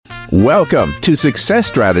Welcome to Success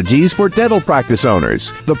Strategies for Dental Practice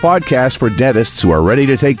Owners, the podcast for dentists who are ready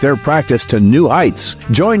to take their practice to new heights.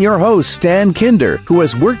 Join your host, Stan Kinder, who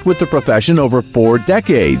has worked with the profession over 4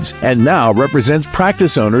 decades and now represents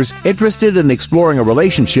practice owners interested in exploring a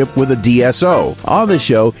relationship with a DSO. On the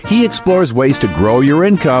show, he explores ways to grow your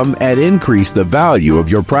income and increase the value of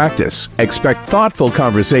your practice. Expect thoughtful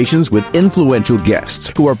conversations with influential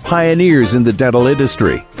guests who are pioneers in the dental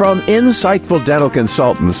industry. From insightful dental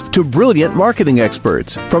consultants to brilliant marketing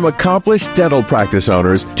experts, from accomplished dental practice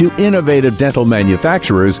owners to innovative dental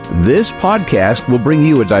manufacturers, this podcast will bring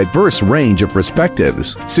you a diverse range of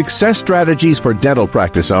perspectives. Success Strategies for Dental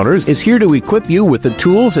Practice Owners is here to equip you with the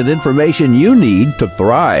tools and information you need to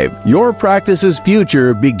thrive. Your practice's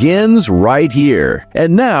future begins right here.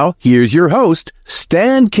 And now, here's your host,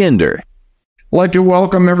 Stan Kinder. I'd like to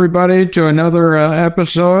welcome everybody to another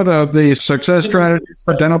episode of the Success Strategies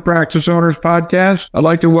for Dental Practice Owners podcast. I'd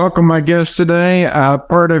like to welcome my guest today,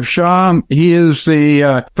 Parthiv Shah. He is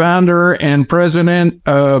the founder and president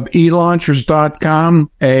of elaunchers.com,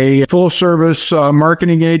 a full-service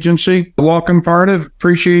marketing agency. Welcome, Parthiv.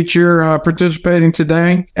 Appreciate your participating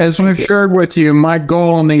today. As I've shared with you, my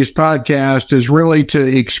goal in these podcasts is really to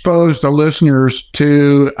expose the listeners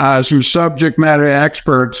to some subject matter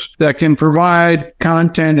experts that can provide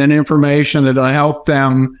content and information that will help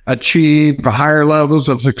them achieve higher levels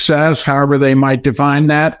of success, however they might define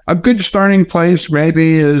that. A good starting place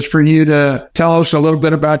maybe is for you to tell us a little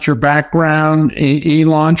bit about your background,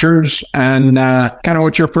 e-launchers, and kind of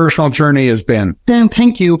what your personal journey has been. Dan,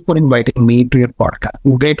 thank you for inviting me to your podcast.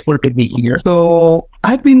 I'm grateful to be here. So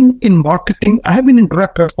I've been in marketing. I've been in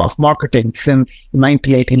director of marketing since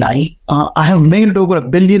 1989. I have mailed over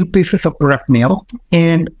 1 billion pieces of direct mail.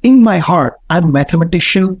 And in my heart, I'm a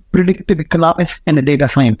mathematician, predictive economist, and a data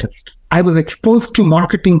scientist. I was exposed to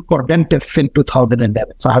marketing for dentists in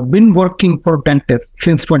 2011. So I've been working for dentists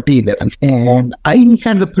since 2011. And I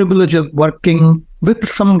had the privilege of working with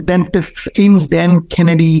some dentists in Dan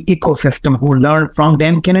Kennedy ecosystem who learned from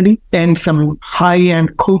Dan Kennedy, and some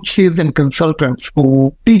high-end coaches and consultants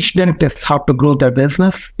who teach dentists how to grow their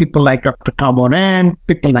business. People like Dr. Tom Moran,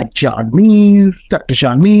 people like Dr.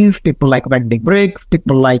 John Mees, people like Wendy Briggs,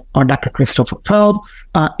 people like Dr. Christopher Phelps.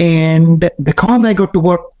 And because I got to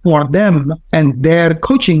work for them and their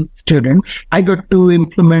coaching students, I got to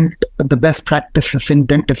implement the best practices in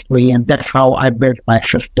dentistry, and that's how I built my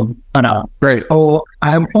system around. Great. So I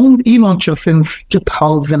have owned eLauncher since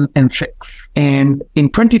 2006. And in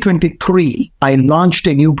 2023, I launched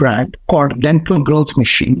a new brand called Dental Growth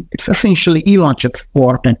Machine. It's essentially eLaunchers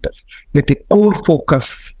for dentists with the core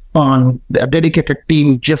focus on a dedicated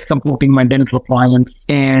team just supporting my dental clients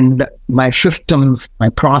and my systems, my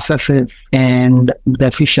processes, and the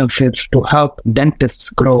efficiencies to help dentists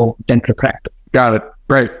grow dental practice. Got it.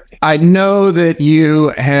 Great. I know that you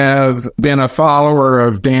have been a follower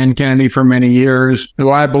of Dan Kennedy for many years,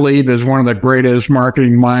 who I believe is one of the greatest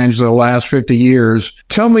marketing minds of the last 50 years.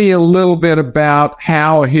 Tell me a little bit about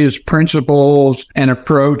how his principles and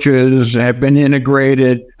approaches have been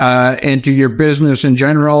integrated into your business in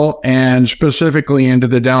general and specifically into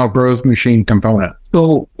the dental growth machine component.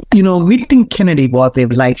 So, meeting Kennedy was a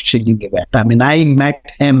life-changing event. I mean, I met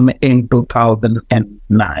him in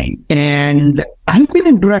 2009, and I've been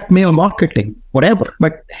in direct mail marketing forever,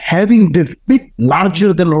 but having this big,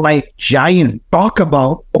 larger-than-life giant talk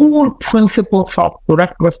about core principles of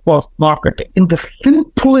direct response marketing in the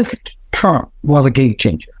simplest term was a game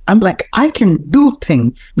changer. I'm like, I can do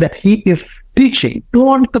things that he is teaching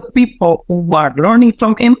to the people who are learning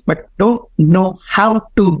from him, but don't know how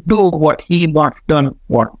to do what he wants done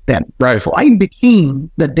for them. Right. So I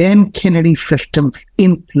became the Dan Kennedy systems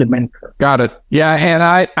implementer. Got it. Yeah,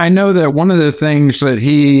 and I know that one of the things that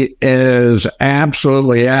he is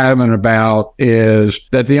absolutely adamant about is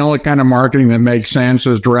that the only kind of marketing that makes sense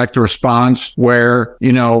is direct response, where,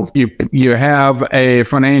 you have a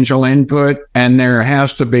financial input and there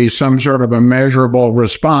has to be some sort of a measurable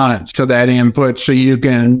response to that input so you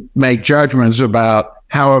can make judgments about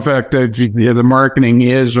how effective the marketing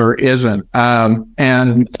is or isn't.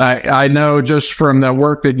 And I know just from the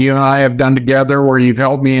work that you and I have done together, where you've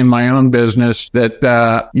helped me in my own business,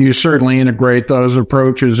 that you certainly integrate those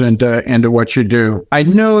approaches into what you do. I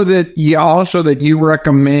know that you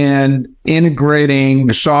recommend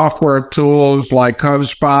integrating software tools like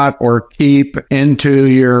HubSpot or Keep into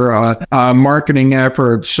your marketing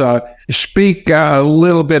efforts. Speak a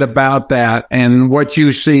little bit about that and what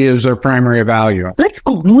you see as their primary value. Let's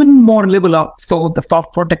go one more level up so the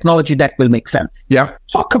software technology that will make sense. Yeah.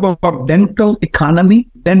 Talk about dental economy,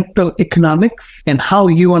 dental economics, and how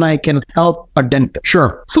you and I can help a dentist.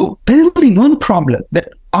 Sure. So there's only one problem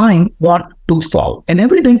that I want to solve. And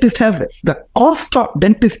every dentist has it. The cost of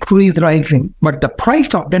dentistry is rising, but the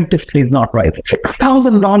price of dentistry is not rising.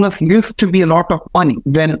 $6,000 used to be a lot of money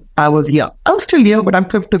when I was young. I'm still young, but I'm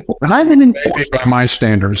 54. When I was in by my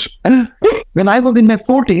standards. When I was in my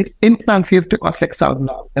 40s, implants used to cost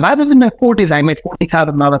 $6,000. When I was in my 40s, I made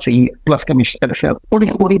 $40,000 a year plus commission.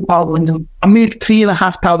 $40,000. I made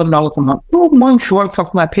 $3,500 a month. 2 months worth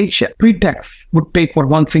of my paycheck, pre-tax, would pay for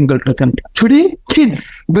one single treatment. Today, kids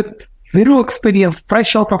with zero experience,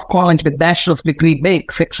 fresh out of college with bachelor's degree,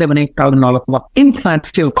 make $6,000, $7,000, $8,000 a month. Implants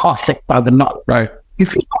still cost $6,000. Right. You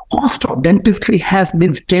see, the cost of dentistry has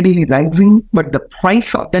been steadily rising, but the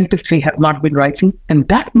price of dentistry has not been rising. And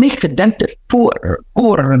that makes the dentist poorer,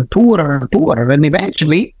 poorer, and poorer, and poorer. And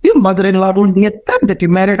eventually, your mother-in-law will be upset that you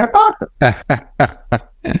married her daughter.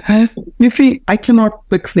 You see, I cannot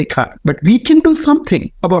fix the economy, but we can do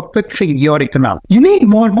something about fixing your economy. You need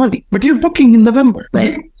more money, but you're booking in November.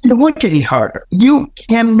 You work any harder. You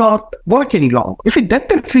cannot work any longer. You see,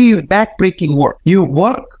 dentistry is back-breaking work. You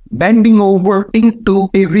work bending over into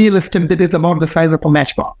a real estate that is about the size of a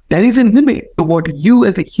matchbox. There is a limit to what you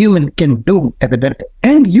as a human can do as a dentist.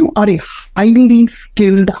 And you are a highly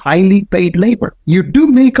skilled, highly paid labor. You do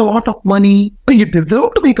make a lot of money, or you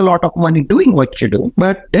deserve to make a lot of money doing what you do,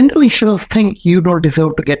 but dental insurance think you don't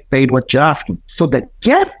deserve to get paid what you're asking. So the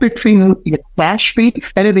gap between your cash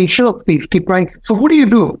fees and an insurance fees keep rising. So what do you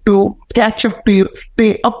do to catch up to you,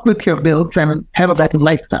 stay up with your bills and have a better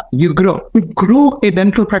lifestyle? You grow. You grow a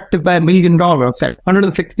dental practice by $1 million at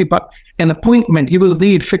 $160 an appointment. You will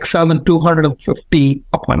need 6,250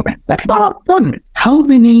 appointments. That's not an appointment. How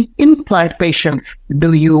many implant patients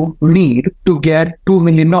do you need to get $2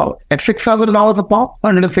 million? At $6,000 a pop,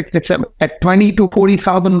 167. At $20,000 to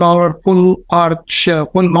 $40,000 full arch,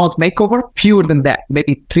 full mouth makeover, fewer than that,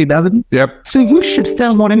 maybe 3,000. Yep. So you should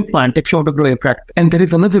sell more implant if you want to grow your practice. And there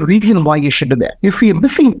is another reason why you should do that. You see, a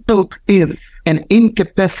missing tooth is an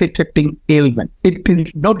incapacitating ailment. It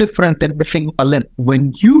is no different than missing a limb.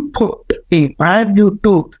 When you put a brand new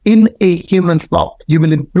tooth in a human's mouth, you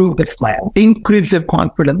will improve their smile, increase their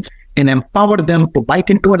confidence, and empower them to bite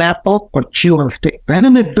into an apple or chew on a stick. When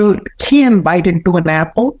an adult can bite into an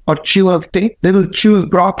apple or chew on a stick, they will choose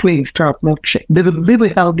broccoli instead of milkshake. They will live a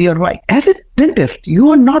healthier life. As a dentist, you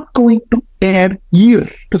are not going to add years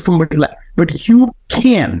to somebody's life, but you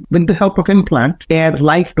can, with the help of implant, add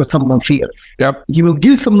life to someone's years. Yep. You will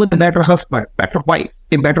give someone a better husband, better wife,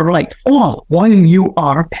 a better life, all while you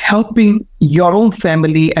are helping your own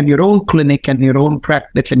family and your own clinic and your own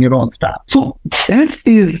practice and your own staff. So that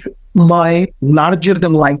is my larger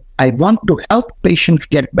than life. I want to help patients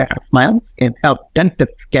get better smiles and help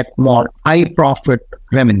dentists get more high profit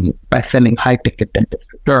revenue by selling high ticket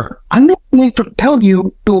dentistry. Sure. I'm not going to tell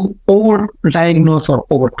you to over-diagnose or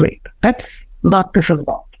over-treat. That's not this is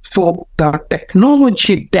about. So the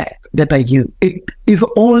technology deck that I use, it is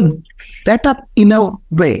all set up in a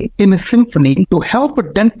way, in a symphony, to help a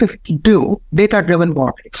dentist do data-driven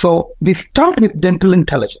marketing. So we start with dental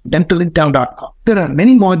intelligence, dentalintel.com. There are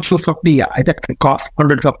many modules of DI that can cost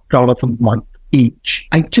hundreds of dollars a month each.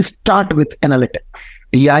 I just start with analytics,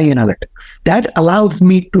 DI analytics. That allows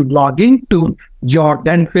me to log into your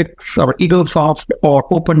Dentix or EagleSoft or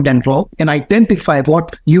Open Dental and identify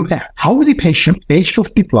what you have. How many patients, age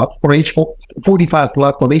 50 plus or age 45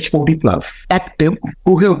 plus or age 40 plus, active,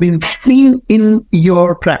 who have been seen in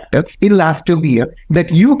your practice in last 2 years that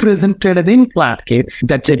you presented an implant case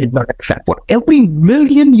that they did not accept. For every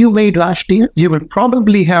million you made last year, you will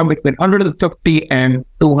probably have between 150 and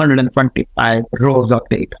 225 rows of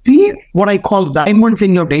data. These, what I call diamonds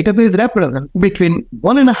in your database, represent between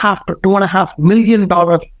 $1.5 to $2.5 million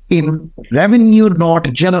in revenue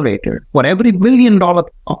not generated for every $1 million of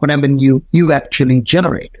revenue you actually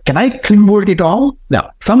generate. Can I convert it all? No.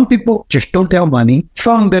 Some people just don't have money.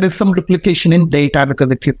 Some, there is some duplication in data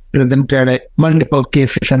because if you presented multiple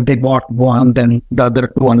cases and they bought one, then the other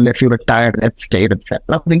two, unless you retired, that stayed,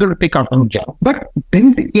 etc. They're going to pick out some job. But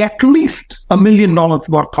then at least $1 million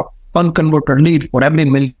worth of unconverted leads for every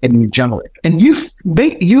million you generate. And you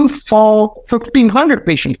saw 1,500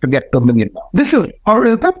 patients to get to $1 million. This is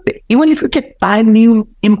already effective. Even if you get 5 new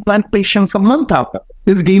implant patients a month out of it,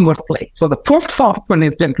 this game was played. So the first software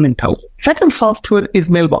is Dental Intelligence. Second software is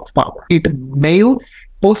Mailbox Power. It mails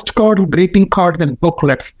postcards, greeting cards, and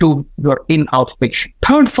booklets to your in-house patient.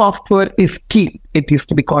 Third software is Keep. It used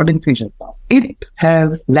to be called Infusionsoft. It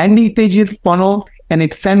has landing pages, funnels, and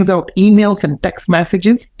it sends out emails and text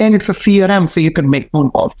messages, and it's a CRM, so you can make phone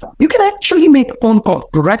calls. You can actually make phone calls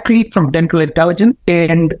directly from Dental Intelligence,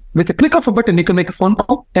 and with a click of a button, you can make a phone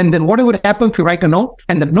call, and then whatever happens, you write a note,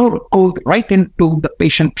 and the note goes right into the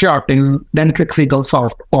patient chart in Dentrix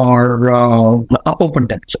EagleSoft or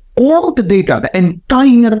OpenDent. All the data, the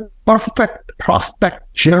entire perfect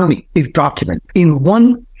prospect journey is documented in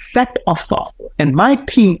one set of software. And my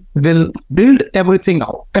team will build everything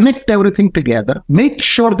out, connect everything together, make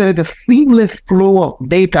sure there is a seamless flow of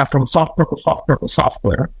data from software to software to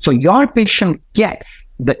software. So your patient gets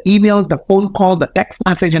the email, the phone call, the text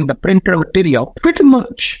message, and the printer material pretty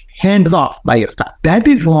much hands off by yourself. That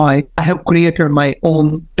is why I have created my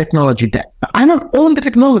own technology deck. I don't own the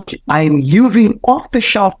technology. I'm using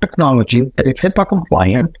off-the-shelf technology that is HIPAA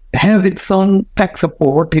compliant, has its own tech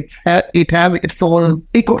support, it has its own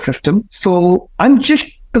ecosystem. So I'm just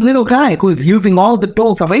the little guy who is using all the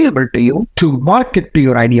tools available to you to market to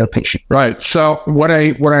your ideal patient. Right. So what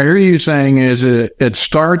I hear you saying is it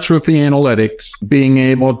starts with the analytics, being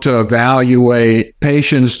able to evaluate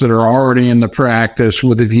patients that are already in the practice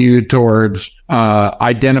with a view towards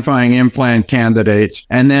identifying implant candidates,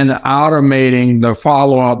 and then automating the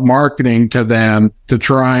follow-up marketing to them to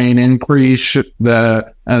try and increase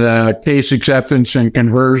the case acceptance and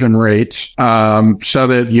conversion rates, so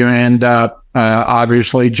that you end up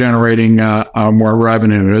obviously generating more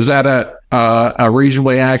revenue. Is that a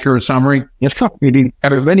reasonably accurate summary? Yes, sir.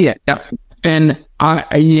 Everybody, yeah. And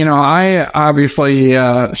I obviously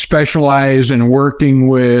specialize in working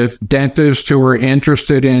with dentists who are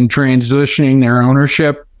interested in transitioning their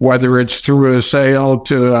ownership, whether it's through a sale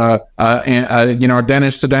to a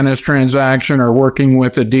dentist-to-dentist transaction or working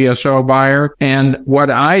with a DSO buyer. And what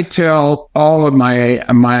I tell all of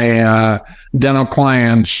my dental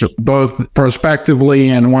clients, both prospectively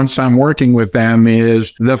and once I'm working with them,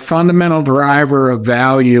 is the fundamental driver of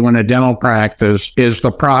value in a dental practice is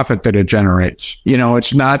the profit that it generates.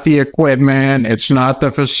 It's not the equipment, it's not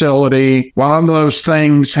the facility. While those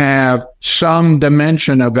things have some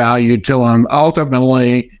dimension of value to them,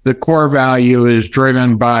 ultimately the core value is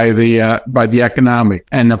driven by the economic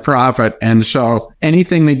and the profit. And so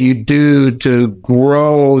anything that you do to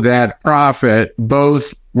grow that profit,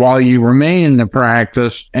 both while you remain in the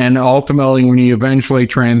practice and ultimately when you eventually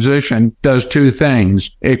transition, does two things.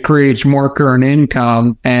 It creates more current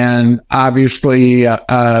income and obviously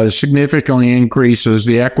significantly increases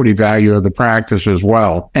the equity value of the practice as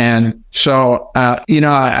well. And so,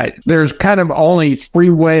 there's kind of only three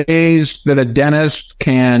ways that a dentist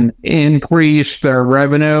can increase their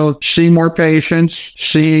revenue: see more patients,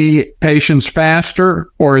 see patients faster,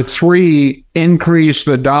 or three, increase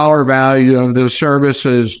the dollar value of the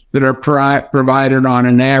services that are provided on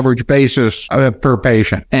an average basis per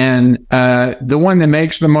patient. And the one that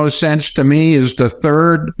makes the most sense to me is the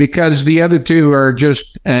third, because the other two are just,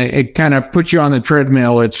 it kind of puts you on the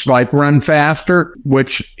treadmill. It's like run faster,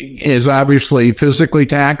 which is obviously physically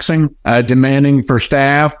taxing, demanding for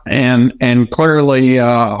staff, and clearly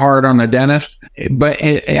hard on the dentist. But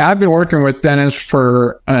I've been working with dentists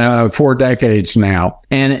for 4 decades now,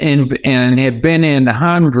 and have been in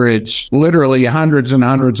literally hundreds and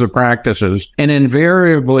hundreds of practices. And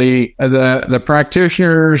invariably, the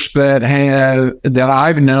practitioners that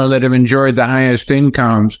I've known that have enjoyed the highest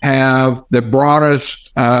incomes have the broadest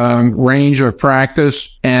range of practice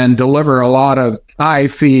and deliver a lot of high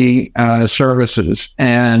fee services,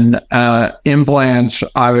 and implants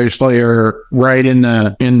obviously are right in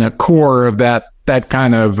the core of that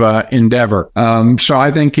kind of endeavor. So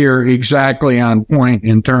I think you're exactly on point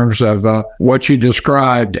in terms of what you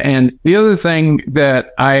described. And the other thing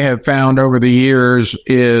that I have found over the years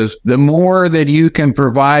is the more that you can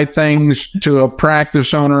provide things to a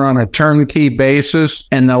practice owner on a turnkey basis,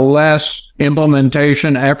 and the less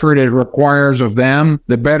implementation effort it requires of them,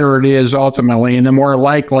 the better it is ultimately, and the more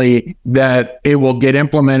likely that it will get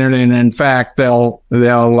implemented, and in fact they'll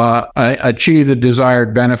achieve the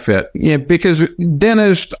desired benefit. Because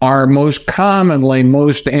dentists are most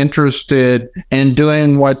interested in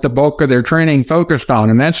doing what the bulk of their training focused on,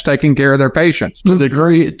 and that's taking care of their patients. To the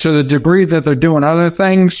degree that they're doing other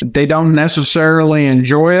things, they don't necessarily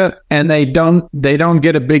enjoy it, and they don't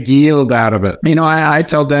get a big yield out of it. I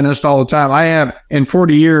tell dentists all the time, in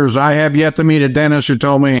 40 years, I have yet to meet a dentist who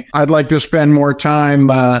told me I'd like to spend more time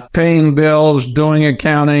paying bills, doing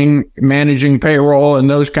accounting, managing payroll, and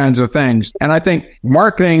those kinds of things. And I think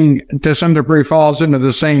marketing to some degree falls into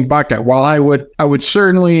the same bucket. While I would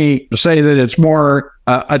certainly say that it's more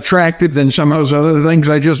attractive than some of those other things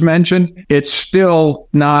I just mentioned, it's still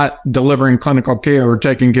not delivering clinical care or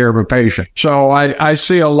taking care of a patient. So I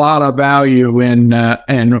see a lot of value in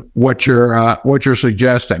what you're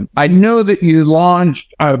suggesting. I know that you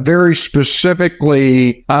launched a very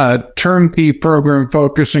specifically turnkey program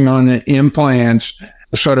focusing on the implants,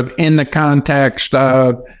 sort of in the context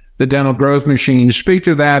of the dental growth machine. Speak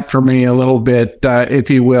to that for me a little bit, if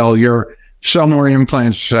you will, your Sell More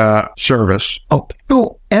Implants service. Okay.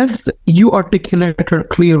 So as you articulated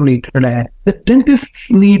clearly today, the dentist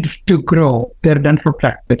needs to grow their dental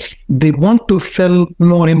practice. They want to sell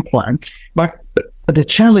more implants, but the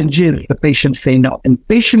challenge is the patients say no. And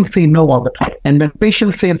patients say no all the time. And when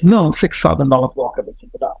patients say no, $6,000 walk away from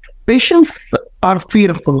the doctor. Patients are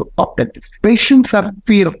fearful of dentists. Patients are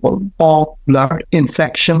fearful of blood,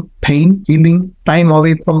 infection, pain, healing, time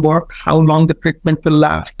away from work, how long the treatment will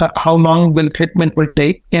last, how long will treatment will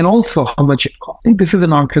take, and also how much it costs. I think this is a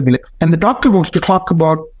non-trivial. And the doctor wants to talk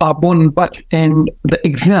about our bone and budget and the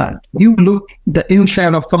exam. You look the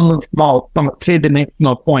inside of someone's mouth from a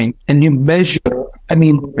three-dimensional point and you measure. I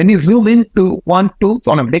mean, when you zoom into one tooth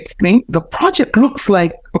on a big screen, the project looks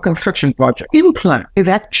like a construction project. Implant is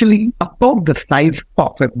actually about the size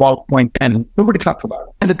of a ballpoint pen. Nobody talks about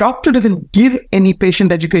it. And the doctor doesn't give any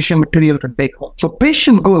patient education material to take home. So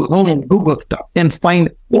patient goes home and Google stuff and find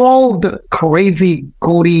all the crazy,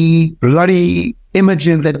 gory, bloody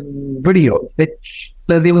images and videos which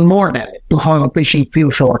there's even more than it to how a patient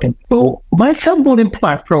feels sorted. So my Simplified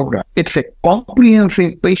implant program, it's a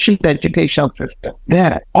comprehensive patient education system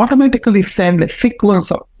that automatically sends a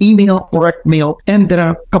sequence of email, direct mail, and there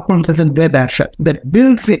are a couple of dozen web assets that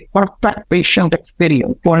builds a perfect patient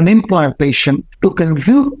experience for an implant patient to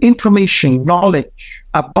consume information, knowledge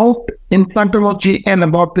about implantology and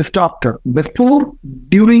about this doctor before,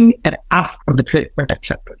 during, and after the treatment,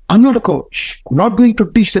 etc. I'm not a coach. I'm not going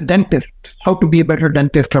to teach the dentist how to be a better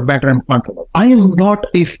dentist or better implantologist. I am not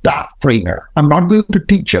a staff trainer. I'm not going to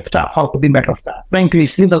teach your staff how to be better staff. Frankly,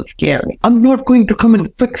 it's still scary. I'm not going to come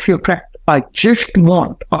and fix your practice. I just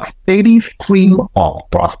want a steady stream of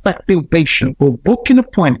prospective patients who book an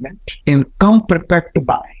appointment and come prepared to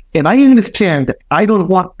buy. And I understand that I don't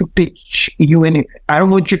want to teach you anything. I don't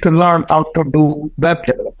want you to learn how to do web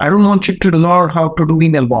development. I don't want you to learn how to do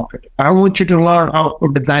email marketing. I don't want you to learn how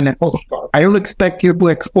to design a postcard. I don't expect you to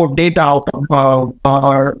export data out of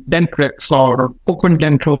our Dentrix or Open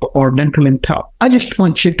Dental or Dental Intel. I just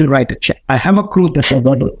want you to write a check. I have a crew that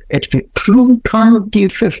will do it. It's a true turnkey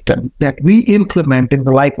system that we implement in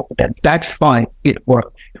the life of a dentist. That's why it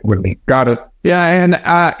works really. Got it. Yeah, and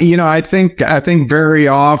I think very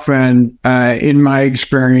often, in my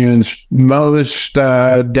experience, most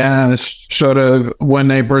dentists sort of, when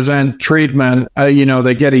they present treatment,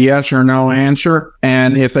 they get a yes or no answer,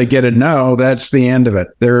 and if they get a no, that's the end of it.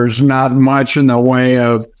 There's not much in the way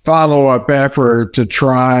of follow-up effort to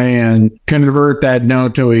try and convert that no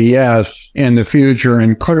to a yes in the future.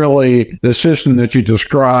 And clearly, the system that you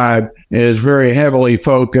described is very heavily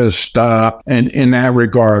focused in that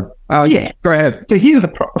regard. Yeah. Go ahead. So here's the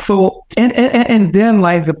problem. So, and then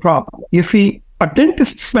lies the problem. You see, a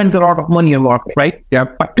dentist spends a lot of money on marketing, right?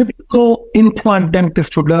 Yep. A typical implant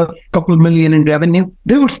dentist who does a couple million in revenue,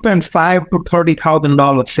 they would spend $5,000 to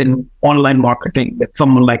 $30,000 in online marketing with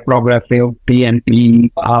someone like Progressive, TNT,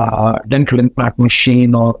 Dental Implant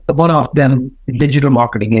Machine, or one of them digital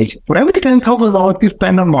marketing agents. For every $10,000 you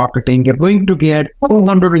spend on marketing, you're going to get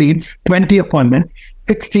 400 leads, 20 appointments,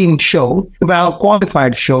 16 shows, well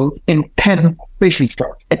qualified shows, and 10 patient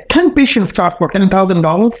starts. At 10 patient starts for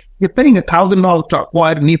 $10,000, you're paying $1,000 to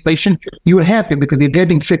acquire a new patient. You're happy because you're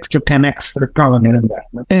getting 6 to 10x return on your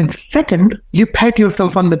investment. And second, you pat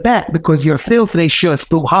yourself on the back because your sales ratio is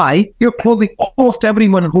too high. You're closing almost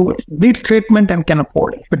everyone who needs treatment and can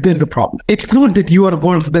afford it. But there's a problem. It's not that you are the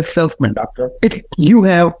world's best salesman, doctor. You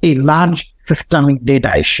have a large systemic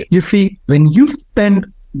data issue. You see, when you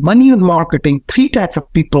spend money on marketing, 3 types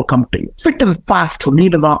of people come to you. Fit and fast who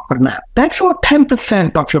need an offer now. That's about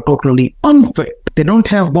 10% of your total lead. Unfit. They don't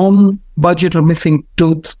have bone, budget, or missing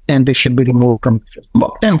tooth, and they should be removed from the system.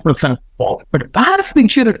 About 10% fall. But vast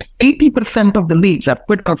majority, 80% of the leads are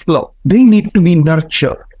fit and slow. They need to be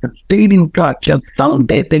nurtured and stayed in touch, and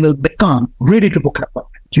someday they will become ready to book an appointment.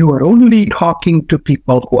 You are only talking to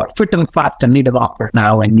people who are fit and fat and need an offer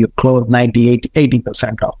now, and you close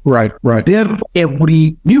 80% off. Right. Therefore,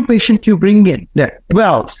 every new patient you bring in, they're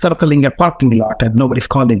 12 circling a parking lot and nobody's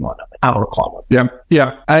calling on them. I will call them.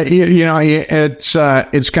 Yeah. It's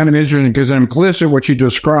kind of interesting because implicit what you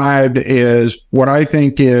described is what I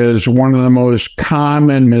think is one of the most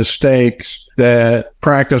common mistakes that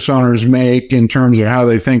practice owners make in terms of how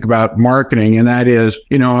they think about marketing. And that is,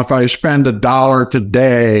 if I spend $1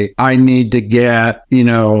 today, I need to get,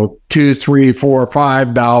 $2, $3,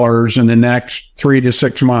 $4, $5 in the next 3 to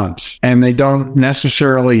 6 months. And they don't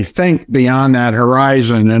necessarily think beyond that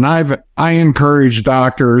horizon. And I encourage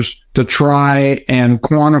doctors to try and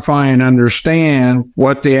quantify and understand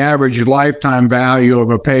what the average lifetime value of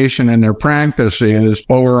a patient in their practice is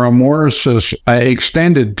over a more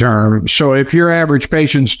extended term. So if your average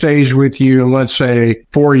patient stays with you, let's say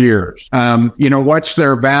 4 years, what's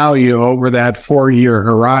their value over that 4-year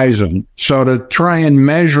horizon? So to try and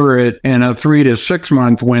measure it in a 3 to 6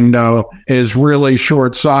 month window is really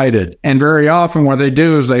short-sighted. And very often what they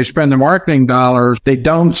do is they spend the marketing dollars, they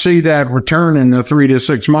don't see that return in the 3 to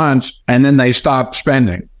 6 months, and then they stop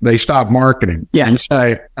spending. They stop marketing and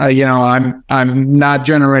say, I'm not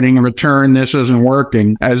generating a return. This isn't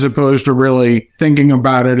working, as opposed to really thinking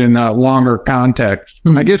about it in a longer context.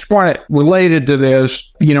 I guess what related to this,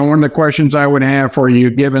 one of the questions I would have for you,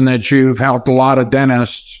 given that you've helped a lot of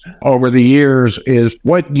dentists over the years, is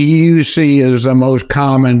what do you see as the most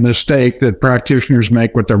common mistake that practitioners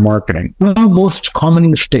make with their marketing? The most common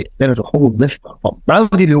mistake, there is a whole list of them. But I'll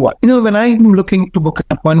give you one. When I'm looking to book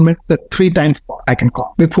an appointment, the 3 times I can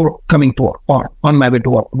call before coming to work or on my way to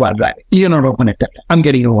work while driving. You're not open at that time. I'm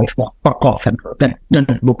getting a voicemail or call center. Then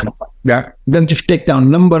book an appointment. Yeah. Then just take down a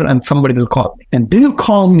number and somebody will call me. And they will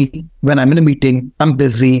call me when I'm in a meeting, I'm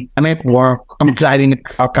busy, I'm at work, I'm driving a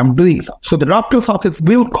truck, I'm doing something. So the doctor's office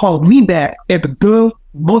will call me back at the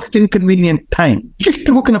most inconvenient time just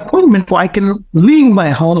to book an appointment so I can leave my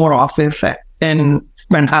home or office and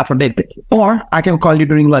spend half a day with you. Or I can call you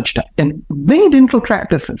during lunchtime. And many dental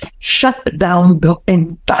practices shut down the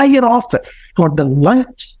entire office for the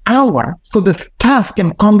lunch hour so the staff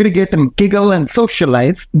can congregate and giggle and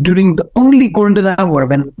socialize during the only golden hour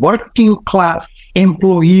when working class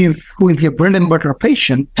employees, who is your bread and butter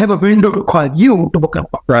patient, have a window to call you to book an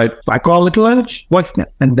appointment. Right. So I call it lunch, voicemail,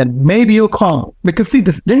 and then maybe you'll call me. Because see,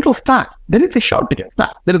 this dental staff, there is a shortage of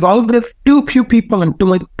staff. There is always too few people and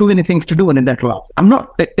too many things to do in a dental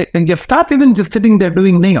office. And your staff isn't just sitting there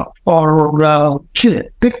doing nails or chilling.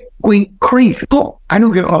 They're going crazy. So I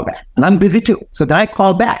don't get all that. And I'm busy too. So then I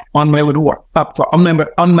call back on my way to work, on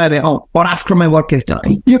my way home, or after my work is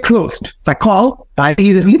done. You're closed. So I call, I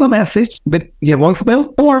either leave a message with your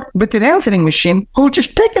voicemail or with an answering machine who will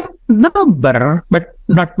just take a number, but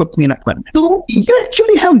not book me an appointment. So you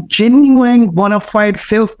actually have genuine, bona fide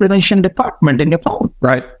sales prevention department in your phone.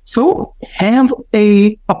 Right. So have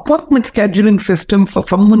a appointment scheduling system so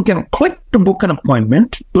someone can click to book an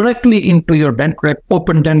appointment directly into your Dentrip,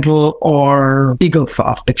 Open Dental, or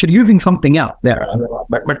EagleSoft. If you're using something else there,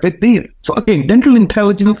 but with these. So again, Dental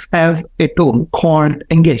Intelligence has a tool called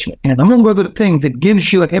Engagement. And among other things, it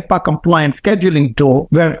gives you a HIPAA-compliant scheduling tool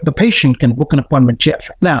where the patient can book an appointment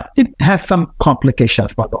just. Now, it has some complications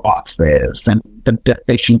for the office, and the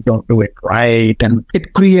patients don't do it right, and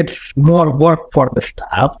it creates more work for the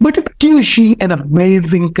staff, but it gives you an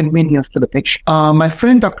amazing convenience to the patient. My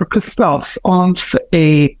friend Dr. Christoph owns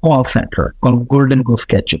a call center called Golden Go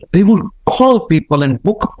Schedule. They will call people and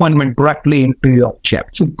book appointment directly into your chat.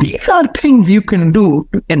 So these are things you can do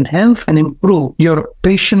to enhance and improve your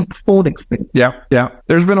patient phone experience. Yeah.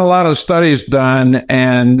 There's been a lot of studies done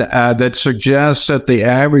and that suggests that the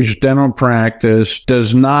average dental practice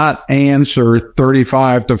does not answer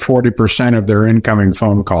 35 to 40% of their incoming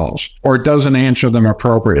phone calls, or doesn't answer them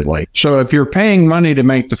appropriately. So if you're paying money to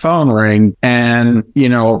make the phone ring and,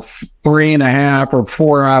 3.5 or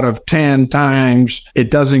 4 out of 10 times it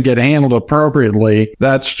doesn't get handled appropriately,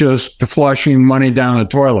 that's just flushing money down the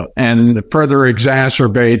toilet and further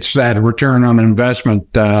exacerbates that return on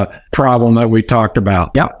investment problem that we talked about.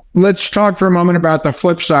 Yep. Let's talk for a moment about the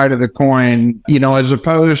flip side of the coin. As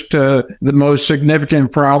opposed to the most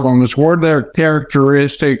significant problems, what are the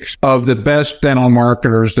characteristics of the best dental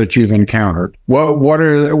marketers that you've encountered? What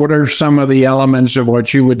are some of the elements of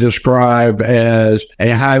what you would describe as a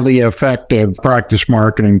highly effective practice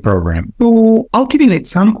marketing program? So I'll give you an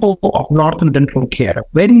example of Northern Dental Care.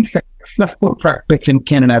 Very successful practice in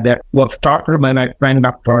Canada that was started by my friend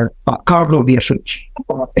Dr. Carlo Biasucci.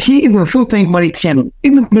 He is a full-time Mauritian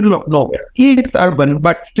in the middle of nowhere. He is urban,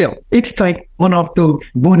 but still, it's like one of those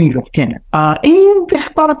boonies of Kenya. And they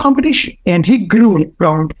had a lot of competition. And he grew it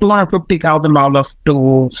from $250,000 to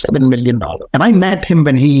 $7 million. And I met him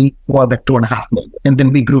when he was at $2.5 million. And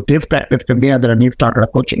then we grew his practice together and he started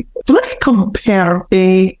coaching. So let's compare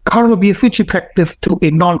a cardio BSH practice to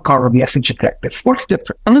a non-cardio BSH practice. What's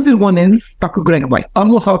different? Another one is Dr. Greg White,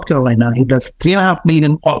 almost South Carolina. He does $3.5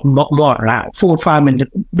 million or more, right? 4 or 5 million,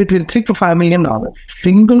 between $3 to $5 million.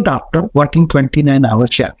 Single doctor working 29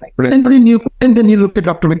 hours shift. Right. And then you look at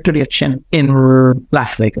Dr. Victoria Chen in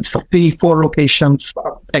Las Vegas. So 3-4 locations,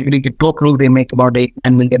 aggregate total, they make about $8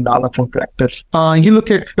 million in practice. You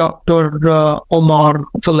look at Dr. Omar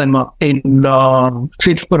Sulema in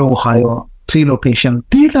Streetsboro, Ohio, 3 locations.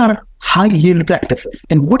 These are high-yield practices.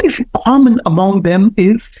 And what is common among them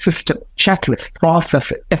is system, checklist,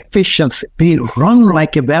 processes, efficiency. They run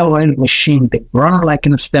like a well-oiled machine. They run like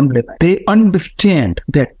an assembly line. They understand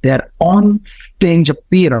that their on-stage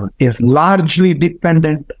appearance is largely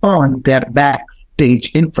dependent on their backstage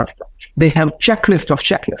infrastructure. They have checklist of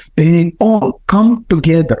checklists. They all come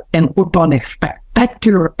together and put on a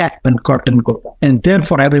spectacular act when curtain goes up. And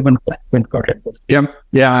therefore, everyone claps when curtain goes up. Yep.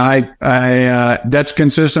 Yeah, I that's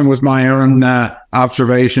consistent with my own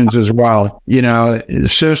observations as well. You know,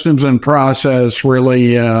 systems and process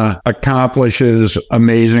really accomplishes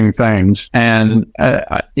amazing things. And,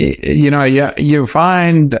 you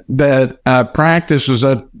find that practices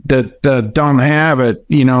that don't have it,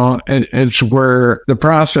 it's where the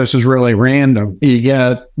process is really random. You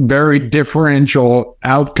get very differential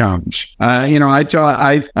outcomes. When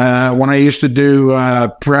I used to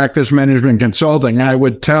do practice management consulting, I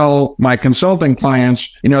would tell my consulting clients,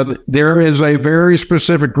 there is a very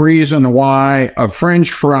specific reason why a French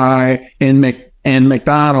fry in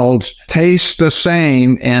McDonald's tastes the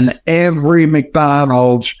same in every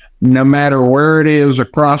McDonald's, no matter where it is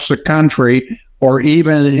across the country, or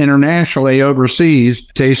even internationally overseas,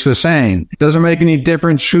 tastes the same. It doesn't make any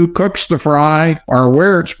difference who cooks the fry or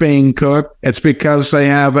where it's being cooked. It's because they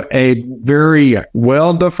have a very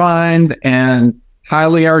well-defined and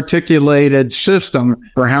highly articulated system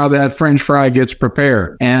for how that French fry gets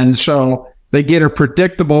prepared. And so they get a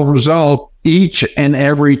predictable result each and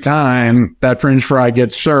every time that French fry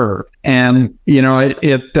gets served. And,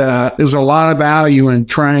 there's a lot of value in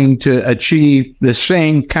trying to achieve the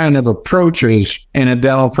same kind of approaches in a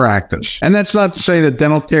dental practice. And that's not to say that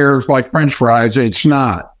dental care is like French fries. It's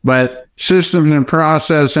not. But systems and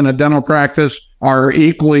process in a dental practice are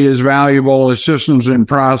equally as valuable as systems and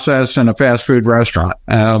process in a fast food restaurant.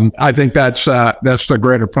 I think that's the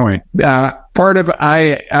greater point. Part of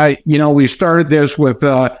we started this with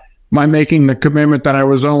my making the commitment that I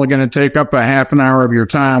was only going to take up a half an hour of your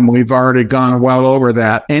time. We've already gone well over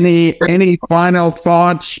that. Any final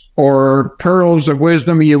thoughts or pearls of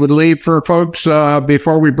wisdom you would leave for folks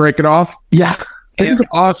before we break it off? Yeah. And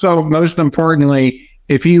also, most importantly,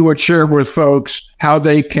 if you would share with folks how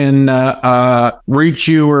they can reach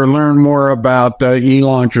you or learn more about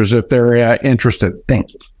e-launchers if they're interested.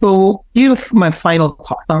 Thank you. So here's my final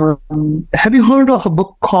thought. Have you heard of a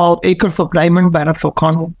book called Acres of Diamond by Russell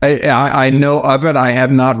Conwell? I know of it. I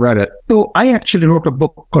have not read it. So I actually wrote a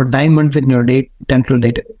book called Diamonds in Your Dental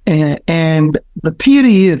Database. And the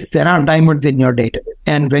theory is there are diamonds in your database.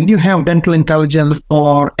 And when you have dental intelligence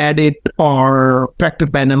or edit or practice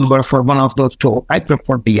by number for one of those tools, I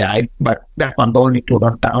prefer DI, but that's not the only tool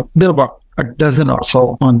on town. There are a dozen or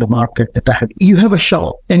so on the market that I have. You have a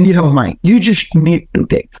shovel and you have a mind. You just need to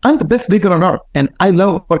take. I'm the best bigger on earth and I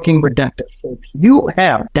love working with dentists. So if you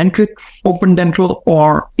have Dentrix, Open Dental,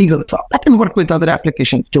 or EagleSoft, I can work with other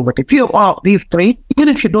applications too. But if you have all these 3, even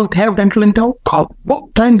if you don't have dental intel,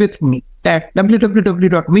 book time with me at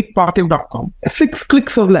www.meetparthiv.com. 6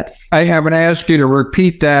 clicks or less. I haven't asked you to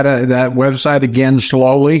repeat that website again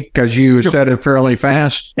slowly because you said it fairly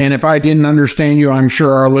fast. And if I didn't understand you, I'm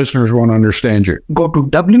sure our listeners won't understand you. Go to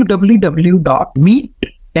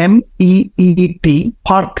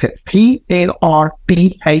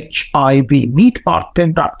www.meetparthiv,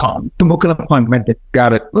 meetparthiv.com to book an appointment.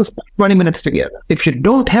 Got it. We'll spend 20 minutes together. If you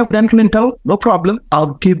don't have dental intel, no problem.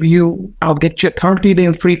 I'll get you a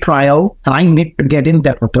 30-day free trial, and I need to get in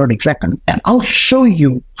there for 30 seconds. And I'll show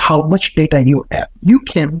you how much data you have. You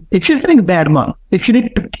can, if you're having a bad month, if you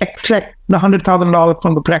need to extract the $100,000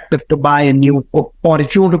 from the practice to buy a new book, or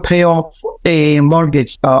if you want to pay off a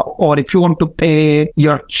mortgage, or if you want to pay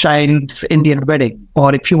your child's Indian wedding,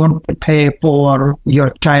 or if you want to pay for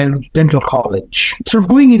your child's dental college. So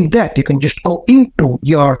going in that, you can just go into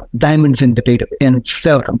your diamonds in the database and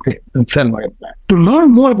sell something and sell my plan. To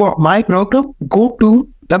learn more about my program, go to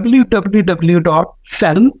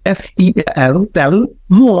www.sell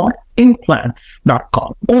more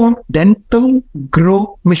dentalimplants.com or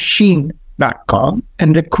dentalgrowmachine.com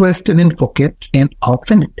and request an info kit and I'll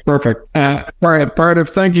send it. Perfect. All right, Pardiv,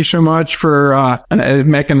 thank you so much for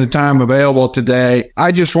making the time available today.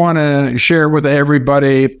 I just want to share with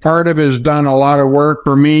everybody, Pardiv has done a lot of work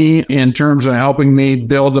for me in terms of helping me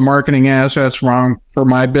build the marketing assets for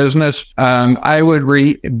my business. I would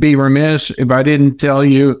be remiss if I didn't tell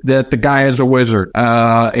you that the guy is a wizard.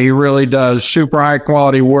 He really does super high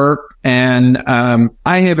quality work. And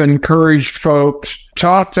I have encouraged folks,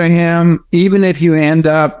 talk to him, even if you end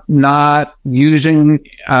up not using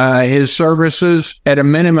his services. At a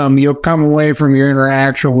minimum, you'll come away from your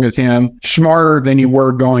interaction with him smarter than you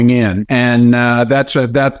were going in, and that's a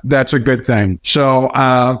good thing.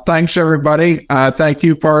 So thanks everybody. Thank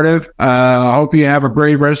you, Pardiv. I hope you have a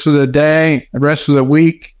great rest of the day, the rest of the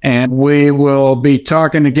week, and we will be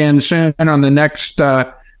talking again soon on the next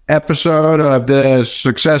episode of the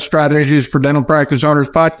Success Strategies for Dental Practice Owners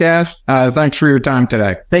podcast. Thanks for your time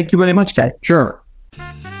today. Thank you very much, guys. Sure.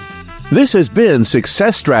 This has been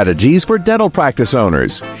Success Strategies for Dental Practice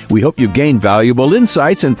Owners. We hope you gained valuable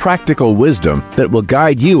insights and practical wisdom that will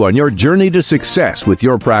guide you on your journey to success with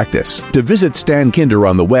your practice. To visit Stan Kinder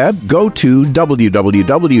on the web, go to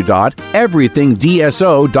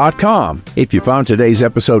www.everythingdso.com. If you found today's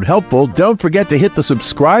episode helpful, don't forget to hit the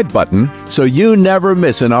subscribe button so you never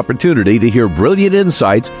miss an opportunity to hear brilliant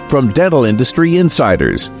insights from dental industry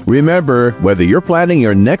insiders. Remember, whether you're planning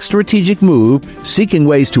your next strategic move, seeking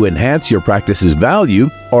ways to enhance your practice's value,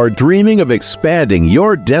 or dreaming of expanding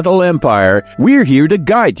your dental empire, we're here to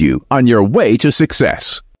guide you on your way to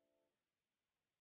success.